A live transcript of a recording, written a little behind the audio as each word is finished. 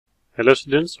Hello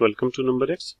students, welcome to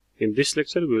Number X. In this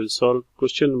lecture, we will solve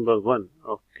question number 1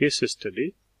 of case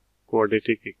study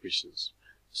quadratic equations.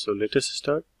 So let us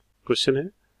start. Question है,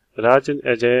 Raj and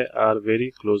Ajay are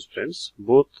very close friends.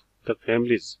 Both the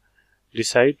families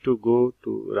decide to go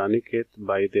to Ranikhet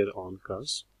by their own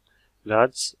cars.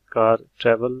 Raj's car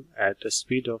travel at a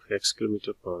speed of x km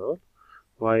per hour,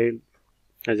 while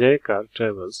Ajay's car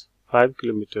travels 5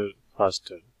 km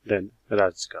faster than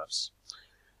Raj's cars.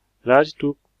 Raj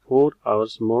took 4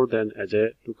 hours more than Ajay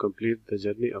to complete the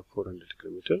journey of 400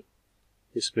 km.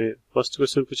 इसमें first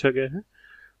question पूछा गया है,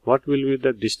 What will be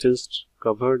the distance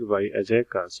covered by Ajay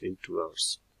cars in 2 hours?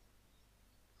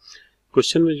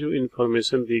 Question में जो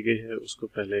information दी गई है उसको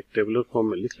पहले एक टेबुलर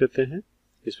फॉर्म में लिख लेते हैं.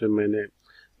 इसमें मैंने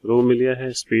रो में लिया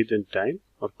है स्पीड एंड टाइम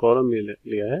और कॉलम में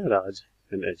लिया है राज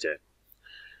एंड अजय.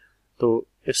 तो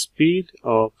स्पीड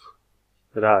ऑफ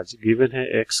राज गिवन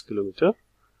है x किलोमीटर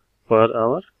पर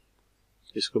आवर.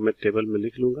 इसको मैं टेबल में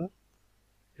लिख लूंगा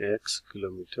x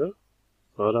kilometre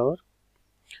per hour.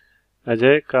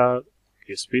 Ajay का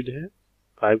की स्पीड है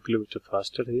 5 किलोमीटर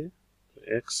फास्टर है,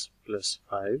 तो x plus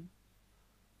 5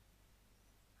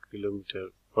 kilometre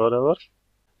per hour.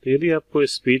 तो यदि आपको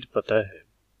स्पीड पता है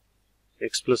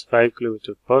x plus 5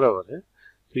 kilometre per hour है,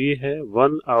 तो ये है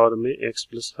 1 आवर में x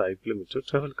प्लस 5 किलोमीटर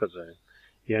ट्रेवल कर रहा है,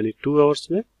 यानी 2 आवर्स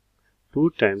में 2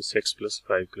 times x plus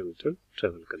 5 kilometre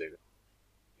travel करेगा.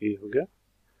 ये हो गया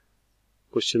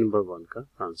क्वेश्चन नंबर 1 का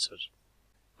आंसर.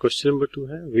 क्वेश्चन नंबर 2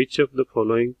 है, which of the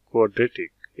following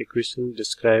quadratic equation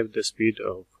describe the speed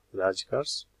of Raj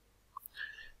cars.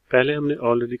 पहले हमने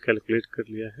ऑलरेडी कैलकुलेट कर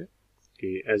लिया है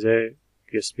कि अजय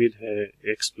की स्पीड है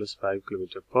x plus 5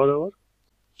 kilometre per hour.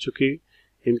 चूंकि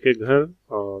इनके घर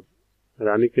और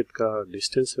रानीखेत का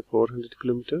डिस्टेंस है 400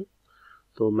 किलोमीटर,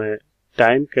 तो मैं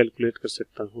टाइम कैलकुलेट कर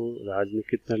सकता हूँ राज ने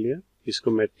कितना लिया.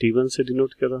 इसको मैं t1 से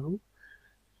डिनोट कर रहा हूँ.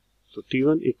 तो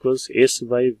t1 इक्वल्स s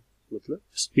बाई मतलब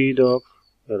speed of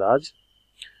Raj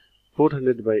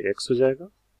 400 by x हो जाएगा.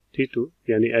 t2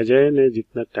 यानी अजय ने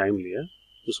जितना टाइम लिया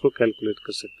उसको कैलकुलेट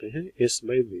कर सकते हैं s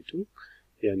बाई v2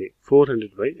 यानी 400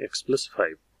 बाई x प्लस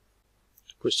 5.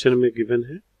 क्वेश्चन में गिवन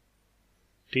है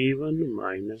t1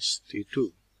 minus t2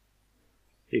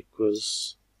 equals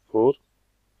 4.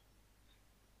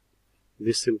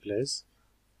 This implies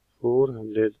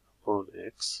 400 upon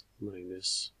x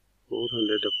minus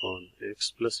 400 upon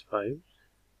x plus 5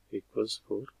 equals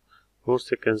 4. 4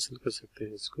 से कैंसिल कर सकते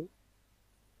हैं इसको.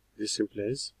 This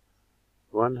implies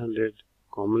 100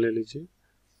 कॉमन ले लीजिए.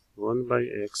 1 by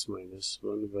x minus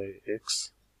 1 by x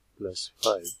plus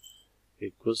 5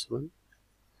 equals 1.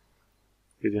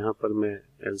 फिर यहाँ पर मैं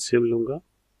एलसीएम लूंगा.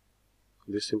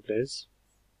 This implies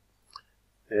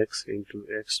x into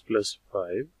x plus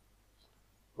 5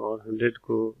 और 100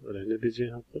 को रहने दीजिए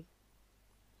यहाँ पर.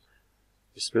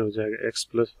 इसमें हो जाएगा x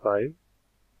plus 5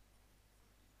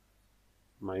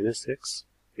 minus x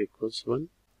equals 1.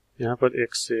 यहाँ पर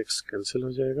x से x कैंसिल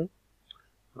हो जाएगा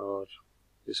और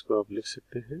इसको आप लिख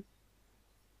सकते हैं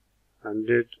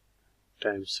 100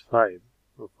 times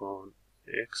 5 upon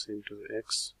x into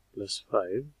x plus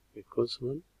 5 equals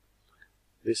 1.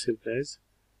 This implies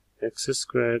x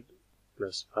squared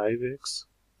plus 5x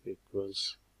equals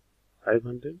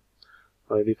 500.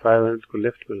 और यदि 500 को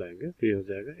लेफ्ट में लाएंगे तो ये हो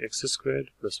जाएगा x squared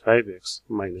plus 5x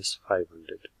minus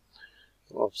 500.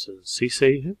 Option C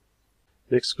सही है.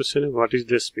 नेक्स्ट क्वेश्चन है, what is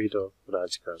the speed of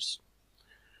Raj cars.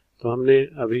 तो हमने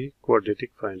अभी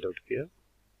क्वाड्रेटिक फाइंड आउट किया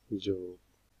जो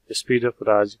स्पीड ऑफ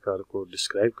राज कार को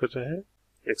डिस्क्राइब कर रहा है.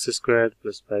 x squared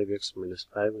plus 5x minus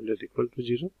 500 equal to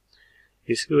 0.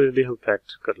 इसको यदि हम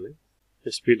फैक्टर कर लें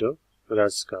speed of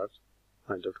Raj car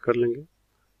find out कर लेंगे.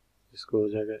 इसको हो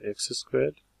जाएगा x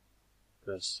squared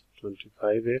plus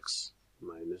 25x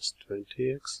minus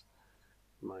 20x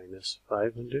minus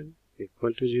 500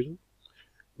 equal to 0.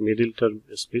 Middle term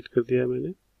split कर दिया मैंने.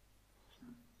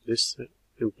 This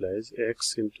implies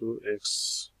x into x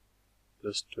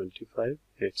plus 25.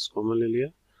 x common ले लिया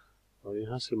और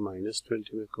यहाँ से माइनस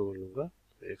 20 में कॉमन लूंगा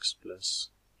तो x प्लस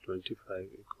 25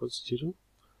 इक्वल्स 0.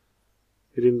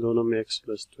 फिर इन दोनों में x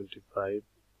प्लस 25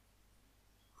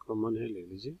 कॉमन है, ले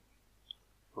लीजिए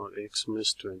और x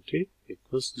minus 20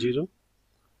 equals 0.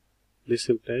 This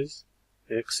implies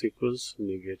x equals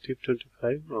negative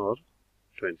 25 और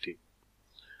 20.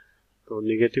 तो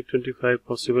नेगेटिव 25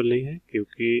 पॉसिबल नहीं है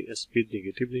क्योंकि स्पीड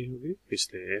नेगेटिव नहीं होगी,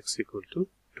 इसलिए x equal to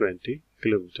 20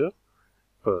 kilometre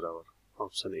per hour.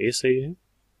 Option A सही है.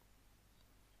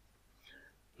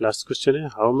 लास्ट क्वेश्चन है,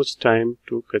 how much time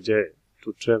took Ajay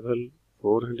to travel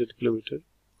 400 kilometre.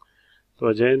 तो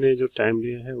अजय ने जो टाइम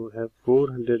लिया है वो है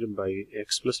 400 बाई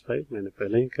x प्लस 5. मैंने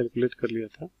पहले ही कैलकुलेट कर लिया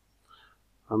था.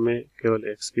 हमें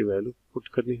केवल x की वैल्यू पुट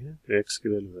करनी है. तो x की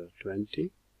वैल्यू है 20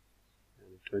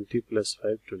 20 +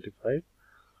 5 25,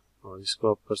 और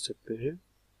इसको आप कर सकते हैं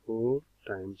 4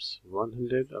 ×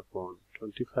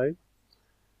 100/25।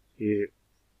 ये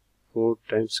 4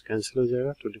 टाइम्स कैंसिल हो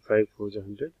जाएगा, 25 4 ×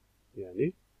 100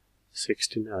 यानी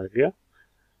 16 आ गया।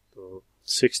 तो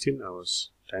 16 आवर्स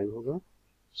टाइम होगा।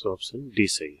 सो ऑप्शन डी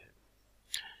सही है।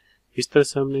 इस तरह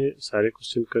से हमने सारे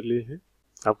क्वेश्चन कर लिए हैं।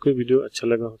 आपको वीडियो अच्छा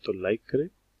लगा हो तो लाइक करें,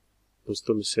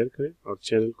 दोस्तों में शेयर करें और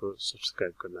चैनल को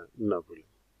सब्सक्राइब करना ना भूलें।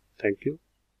 Thank you.